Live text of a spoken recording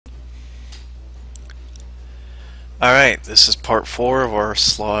Alright, this is part 4 of our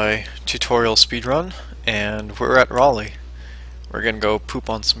Sly tutorial speedrun, and we're at Raleigh. We're gonna go poop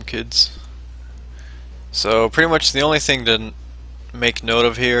on some kids. So pretty much the only thing to make note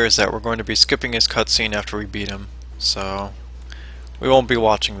of here is that we're going to be skipping his cutscene after we beat him, so we won't be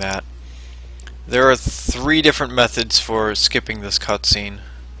watching that. There are 3 different methods for skipping this cutscene,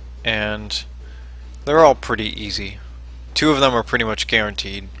 and they're all pretty easy. 2 of them are pretty much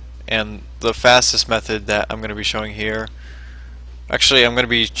guaranteed. And the fastest method that I'm going to be showing here, actually I'm going to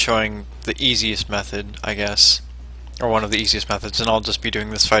be showing the easiest method, I guess, or one of the easiest methods, and I'll just be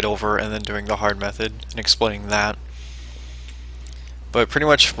doing this fight over and then doing the hard method and explaining that. But pretty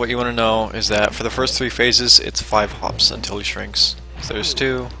much what you want to know is that for the first 3 phases it's 5 hops until he shrinks. So there's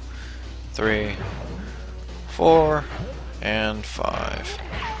 2, 3, 4, and 5.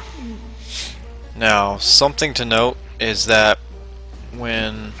 Now, something to note is that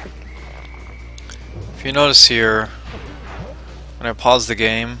if you notice here, when I pause the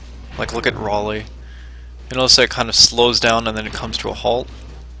game, like look at Raleigh, you notice that it kind of slows down and then it comes to a halt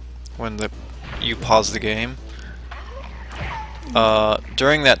when you pause the game.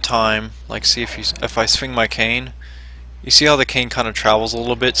 During that time, like see if I swing my cane, you see how the cane kind of travels a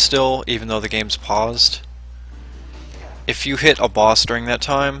little bit still, even though the game's paused. If you hit a boss during that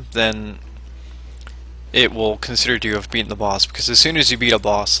time, then it will consider you have beaten the boss, because as soon as you beat a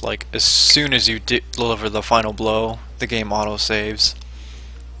boss, like as soon as you deliver the final blow, the game auto saves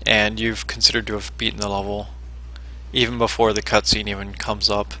and you've considered to have beaten the level even before the cutscene even comes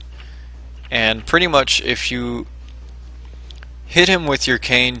up. And pretty much if you hit him with your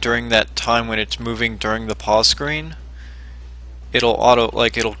cane during that time when it's moving during the pause screen, it'll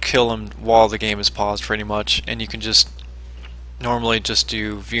kill him while the game is paused pretty much, and you can just normally just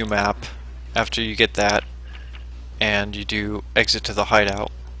do view map after you get that, and you do exit to the hideout,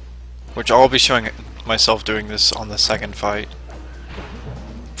 which I'll be showing myself doing this on the second fight.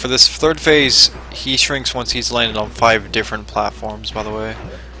 For this third phase, he shrinks once he's landed on 5 different platforms, by the way.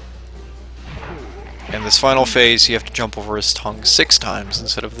 And this final phase, you have to jump over his tongue 6 times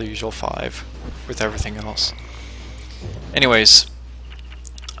instead of the usual 5 with everything else. Anyways,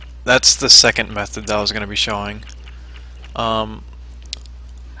 that's the second method that I was going to be showing.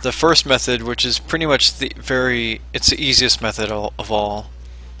 The first method, which is pretty much it's the easiest method of all,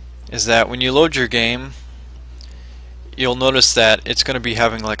 is that when you load your game, you'll notice that it's going to be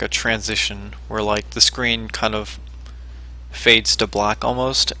having like a transition where like the screen kind of fades to black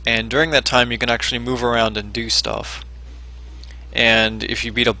almost, and during that time you can actually move around and do stuff. And if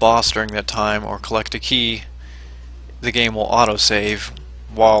you beat a boss during that time or collect a key, the game will autosave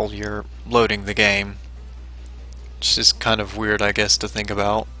while you're loading the game. Which is kind of weird, I guess, to think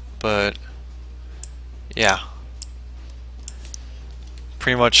about, but yeah.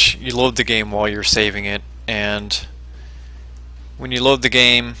 Pretty much you load the game while you're saving it, and when you load the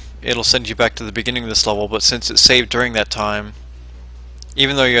game it'll send you back to the beginning of this level, but since it's saved during that time,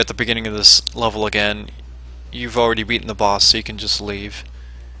 even though you're at the beginning of this level again, you've already beaten the boss, so you can just leave.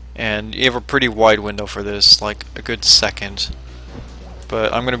 And you have a pretty wide window for this, like a good second.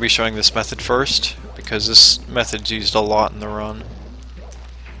 But I'm going to be showing this method first, because this method's used a lot in the run.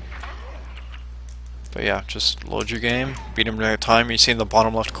 But yeah, just load your game, beat him during the time. You see in the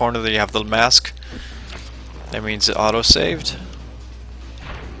bottom left corner that you have the mask. That means it auto-saved.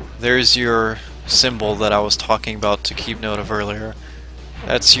 There's your symbol that I was talking about to keep note of earlier.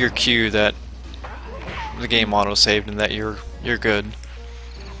 That's your cue that the game auto-saved and that you're good.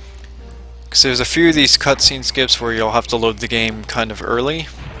 Because there's a few of these cutscene skips where you'll have to load the game kind of early.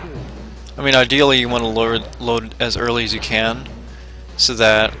 I mean, ideally you want to load as early as you can, so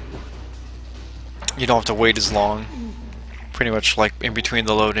that you don't have to wait as long, pretty much like in between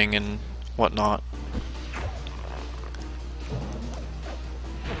the loading and whatnot.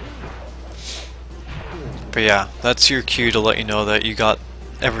 But yeah, that's your cue to let you know that you got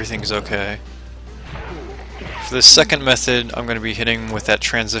everything's okay. For the second method, I'm going to be hitting with that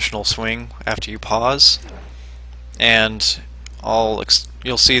transitional swing after you pause, and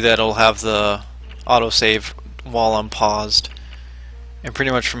you'll see that it'll have the autosave while I'm paused. And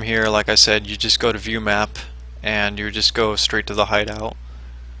pretty much from here, like I said, you just go to view map and you just go straight to the hideout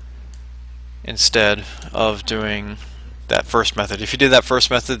instead of doing that first method. If you did that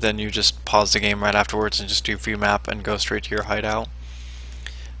first method, then you just pause the game right afterwards and just do view map and go straight to your hideout.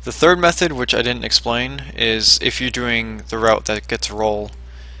 The third method, which I didn't explain, is if you're doing the route that gets a roll.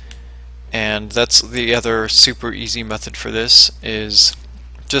 And that's the other super easy method for this, is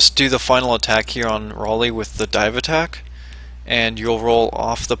just do the final attack here on Raleigh with the dive attack, and you'll roll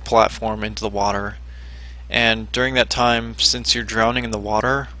off the platform into the water. And during that time, since you're drowning in the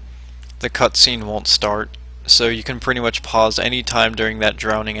water, the cutscene won't start, so you can pretty much pause any time during that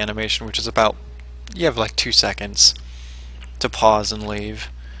drowning animation, which is about, you have like 2 seconds to pause and leave.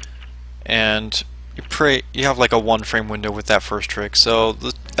 And you have like a 1 frame window with that first trick, so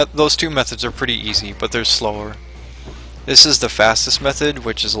those two methods are pretty easy, but they're slower. This is the fastest method,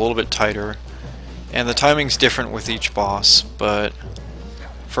 which is a little bit tighter, and the timing's different with each boss, but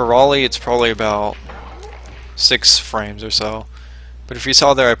for Raleigh it's probably about 6 frames or so. But if you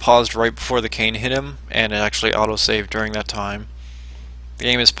saw there, I paused right before the cane hit him, and it actually autosaved during that time. The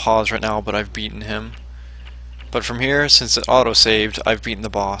game is paused right now, but I've beaten him. But from here, since it autosaved, I've beaten the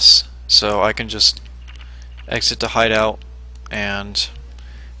boss. So I can just exit to hideout and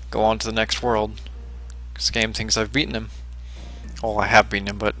go on to the next world. Because the game thinks I've beaten him. Well, I have beaten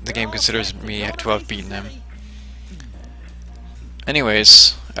him, but the game considers me to have beaten him.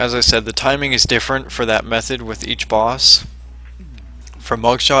 Anyways, as I said, the timing is different for that method with each boss. For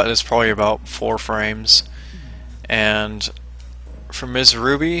Mugshot, it's probably about 4 frames. And for Ms.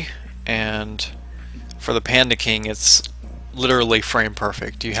 Ruby and for the Panda King, it's literally frame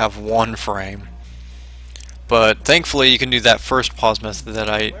perfect. You have 1 frame. But thankfully you can do that first pause method that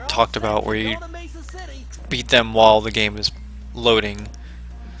I talked about, where you beat them while the game is loading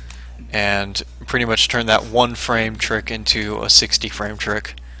and pretty much turn that 1 frame trick into a 60 frame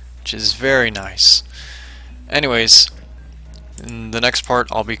trick, which is very nice. Anyways, in the next part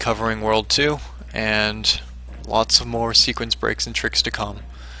I'll be covering World 2 and lots of more sequence breaks and tricks to come.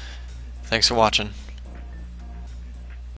 Thanks for watching.